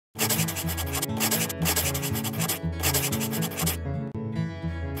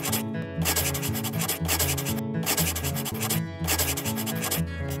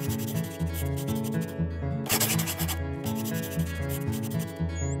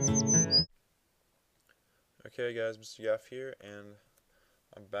Okay guys, Mr.gaf here, and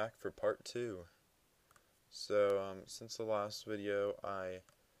I'm back for part 2. So, since the last video, I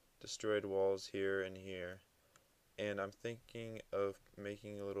destroyed walls here and here, and I'm thinking of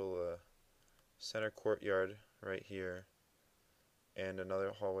making a little center courtyard right here, and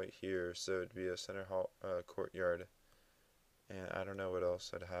another hallway here, so it'd be a center courtyard, and I don't know what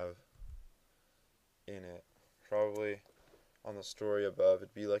else I'd have in it. Probably on the story above,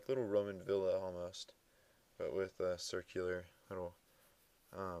 it'd be like a little Roman villa almost, but with a circular little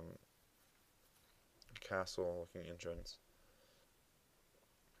castle looking entrance.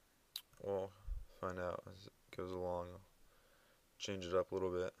 We'll find out as it goes along. I'll change it up a little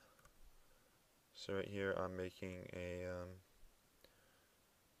bit. So right here I'm making a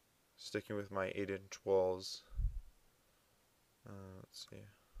sticking with my 8-inch walls. Let's see.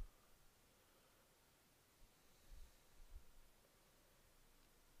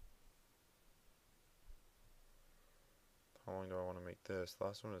 How long do I want to make this? The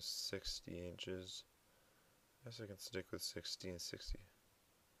last one was 60 inches. I guess I can stick with 60 and 60.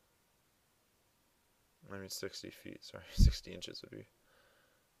 I mean 60 feet, sorry. 60 inches would be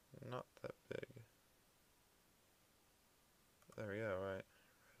not that big. There we go, right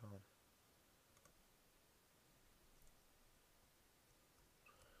on.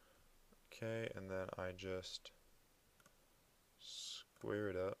 Okay, and then I just square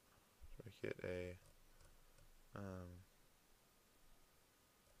it up to make it a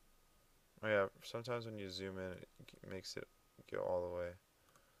oh yeah, sometimes when you zoom in it makes it go all the way.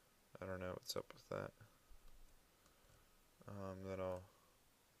 I don't know what's up with that. Then I'll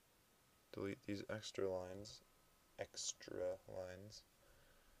delete these extra lines,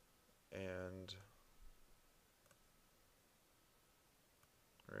 and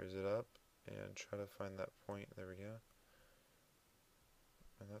raise it up and try to find that point. There we go.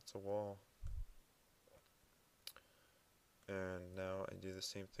 And that's a wall. And now I do the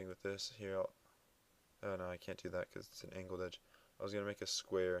same thing with this. Here oh no, I can't do that because it's an angled edge. I was gonna make a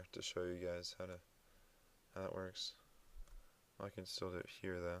square to show you guys how that works. I can still do it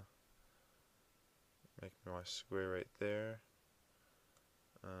here though. Make my square right there.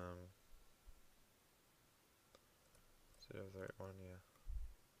 Did I have the right one? Yeah.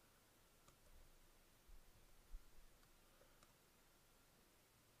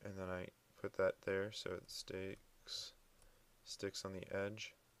 And then I put that there so it sticks on the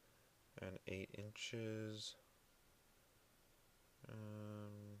edge. And 8 inches.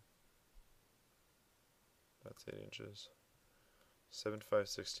 That's 8 inches. 7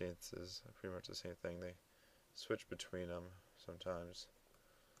 5/16 is pretty much the same thing. They switch between them sometimes.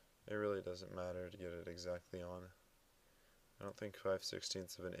 It really doesn't matter to get it exactly on. I don't think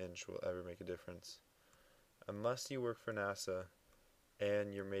 5/16 of an inch will ever make a difference. Unless you work for NASA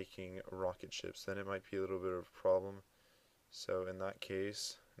and you're making rocket ships, then it might be a little bit of a problem. So in that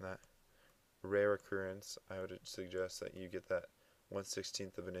case, in that rare occurrence, I would suggest that you get that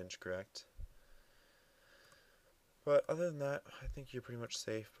 1/16 of an inch correct. But other than that, I think you're pretty much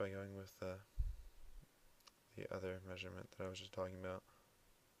safe by going with the other measurement that I was just talking about.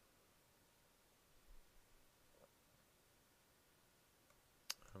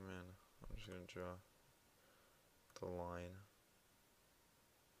 I'm just going to draw the line.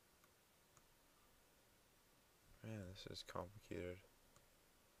 Man, this is complicated.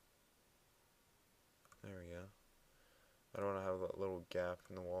 There we go. I don't want to have that little gap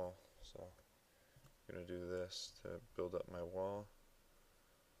in the wall, so I'm going to do this to build up my wall.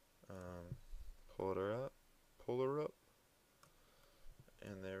 Pull her up,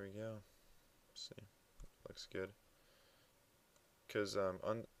 and there we go. See, looks good. Because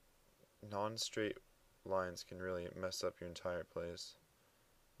non-straight lines can really mess up your entire place.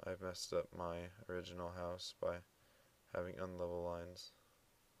 I've messed up my original house by having unlevel lines.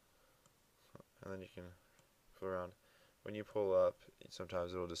 And then you can flip around. When you pull up,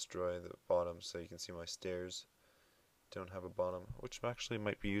 sometimes it'll destroy the bottom, so you can see my stairs don't have a bottom, which actually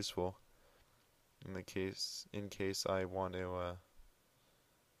might be useful in case I want to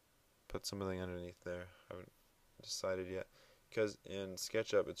put something underneath there. I haven't decided yet, because in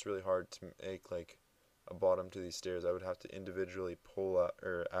Sketchup it's really hard to make like a bottom to these stairs. I would have to individually pull out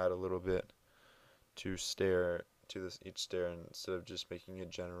or add a little bit to each stair instead of just making a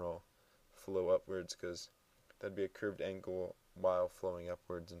general flow upwards, because that'd be a curved angle while flowing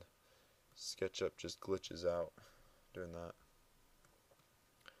upwards, and SketchUp just glitches out doing that.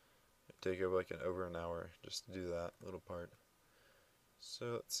 It'd take over like over an hour just to do that little part.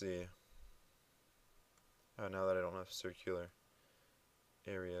 So let's see. Now that I don't have circular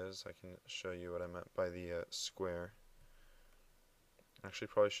areas, I can show you what I meant by the square. Actually,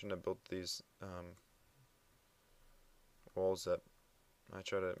 probably shouldn't have built these walls up. I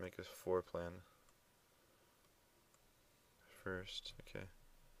try to make a floor plan first. Okay.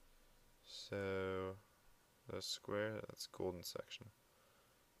 So the square, that's golden section.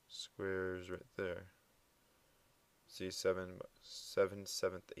 Squares right there. See,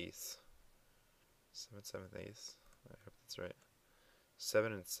 7/7 eighths. I hope that's right.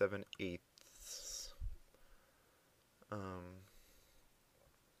 7 7/8.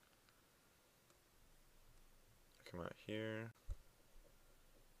 Come out here.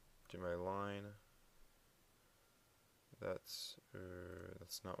 Do my line. That's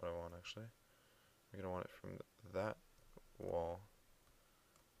not what I want actually. I'm gonna want it from that wall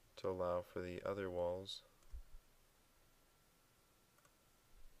to allow for the other walls.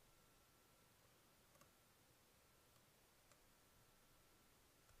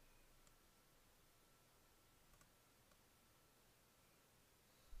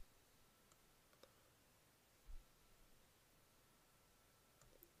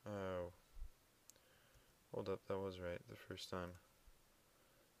 Oh, hold up, that was right the first time.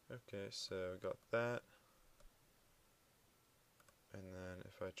 Okay, so got that. And then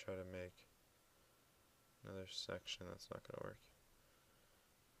if I try to make another section, that's not going to work.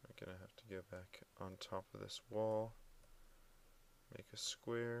 I'm going to have to go back on top of this wall, make a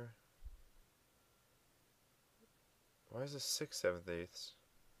square. Why is this 6/7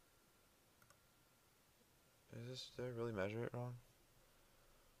 did I really measure it wrong?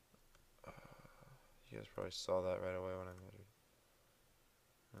 You guys probably saw that right away when I measured.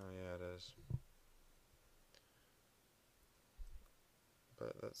 Oh yeah, it is.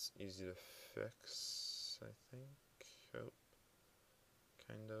 But that's easy to fix, I think. Oh,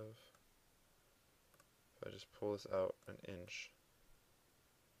 kind of. If I just pull this out an inch.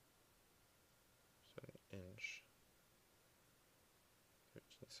 So an inch.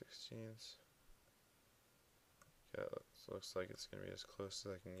 13/16. Yeah, it looks like it's going to be as close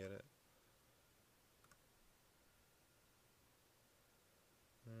as I can get it.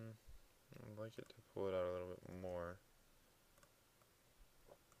 I'd like it to pull it out a little bit more.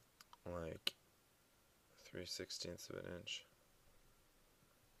 Like 3/16 of an inch.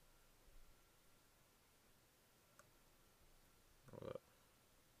 Hold up.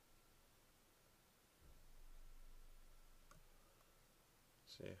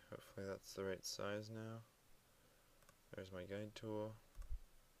 See, hopefully that's the right size now. There's my guide tool.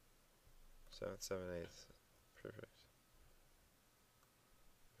 7/7 perfect.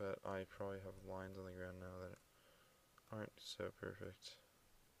 But I probably have lines on the ground now that aren't so perfect.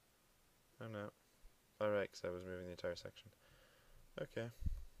 Oh no. Alright, because I was moving the entire section. Okay.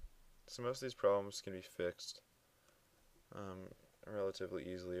 So most of these problems can be fixed relatively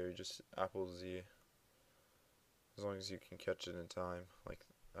easily, or just Apple Z, as long as you can catch it in time. Like,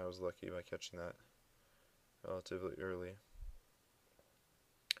 I was lucky by catching that relatively early.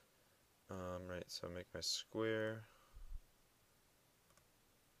 Right, so make my square.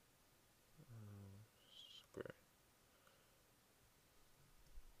 Square.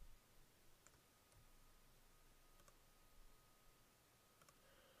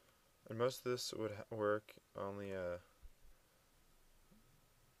 And most of this would work only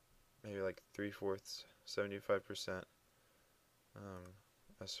maybe like 3/4, 75%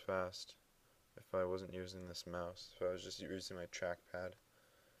 as fast if I wasn't using this mouse. If I was just using my trackpad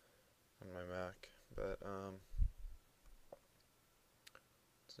on my Mac. But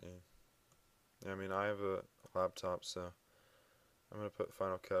let's see. Yeah, I mean, I have a laptop, so I'm gonna put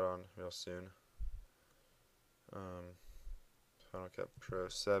Final Cut on real soon. Final Cut Pro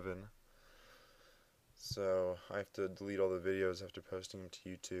 7. So I have to delete all the videos after posting them to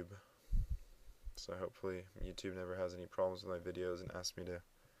YouTube. So hopefully YouTube never has any problems with my videos and asks me to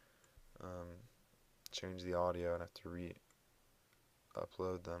change the audio and have to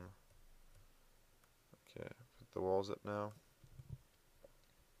re-upload them. Okay, put the walls up now.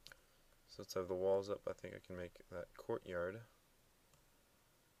 So let's have the walls up. I think I can make that courtyard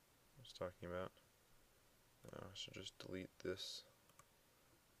I was talking about. I should just delete this.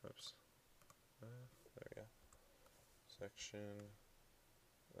 Oops. There we go. Section.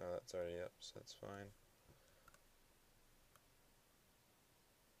 Oh, that's already up, so that's fine.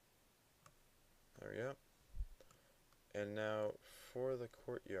 There we go. And now for the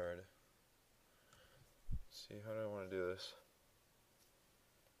courtyard. Let's see, how do I want to do this?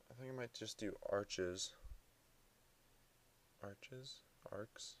 I think I might just do arches. Arches?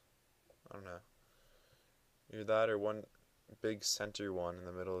 Arcs? I don't know. Either that or one big center one in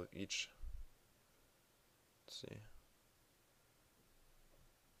the middle of each. Let's see.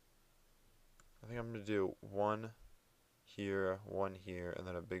 I think I'm going to do one here, and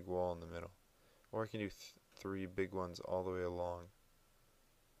then a big wall in the middle. Or I can do 3 big ones all the way along.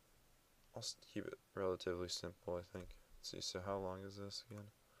 I'll keep it relatively simple, I think. Let's see, so how long is this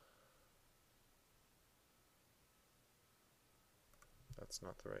again? That's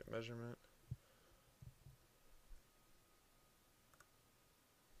not the right measurement.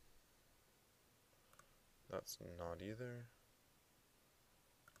 That's not either.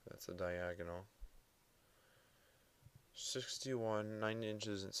 That's a diagonal. 61, 9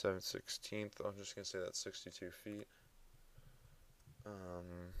 inches and 7/16. I'm just going to say that's 62 feet. What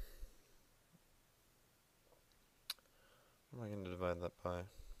am I going to divide that by?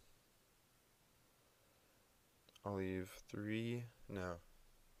 I'll leave 3, no.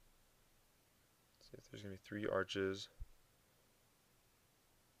 Let's see if there's going to be 3 arches.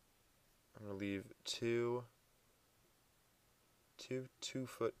 I'm going to leave two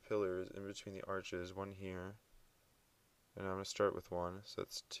 2-foot pillars in between the arches, one here. And I'm going to start with 1, so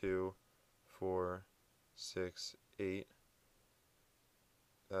that's 2, 4, 6, 8.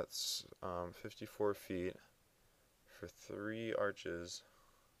 That's 54 feet for 3 arches.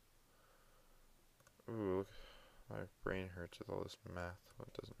 Ooh, my brain hurts with all this math. Well,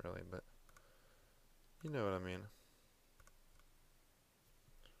 it doesn't really, but you know what I mean.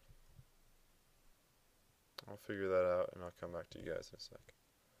 I'll figure that out and I'll come back to you guys in a sec.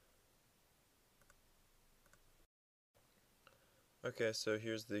 Okay, so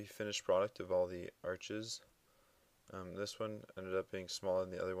here's the finished product of all the arches. This one ended up being smaller than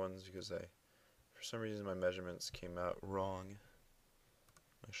the other ones because for some reason my measurements came out wrong.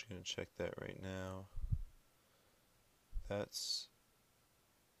 I'm actually going to check that right now. That's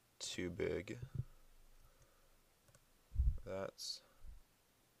too big. That's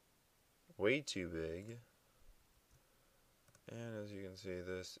way too big. And as you can see,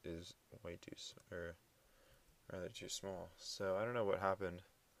 this is way too, or rather too small. So I don't know what happened,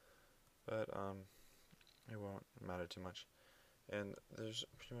 but it won't matter too much. And there's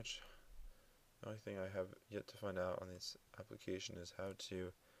pretty much the only thing I have yet to find out on this application is how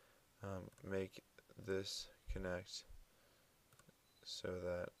to make this connect so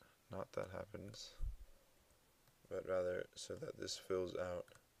that not that happens, but rather so that this fills out.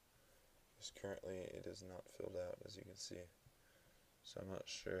 Because currently it is not filled out, as you can see. So I'm not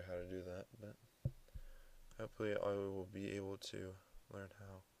sure how to do that, but hopefully I will be able to learn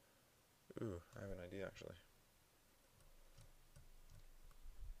how. Ooh, I have an idea actually.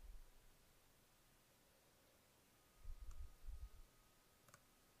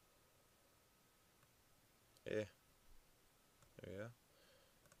 There we go.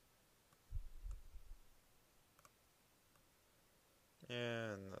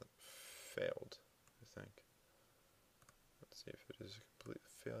 And that failed, I think. Let's see if it is a complete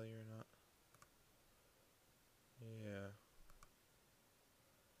failure or not. Yeah.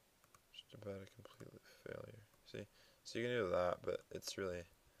 Just about a complete failure. See? So you can do that, but it's really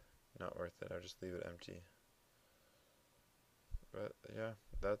not worth it. I'll just leave it empty. But yeah,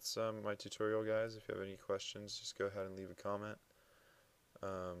 that's my tutorial, guys. If you have any questions, just go ahead and leave a comment.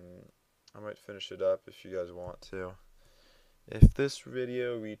 I might finish it up if you guys want to. If this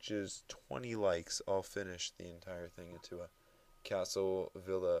video reaches 20 likes, I'll finish the entire thing into a castle,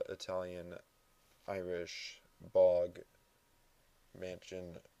 villa, Italian, Irish, bog,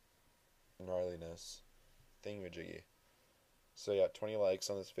 mansion, gnarliness, thingamajiggy. So yeah, 20 likes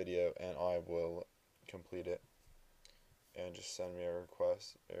on this video and I will complete it. And just send me a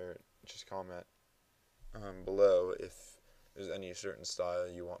request or just comment below if there's any certain style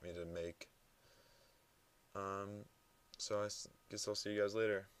you want me to make. So I guess I'll see you guys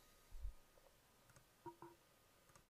later.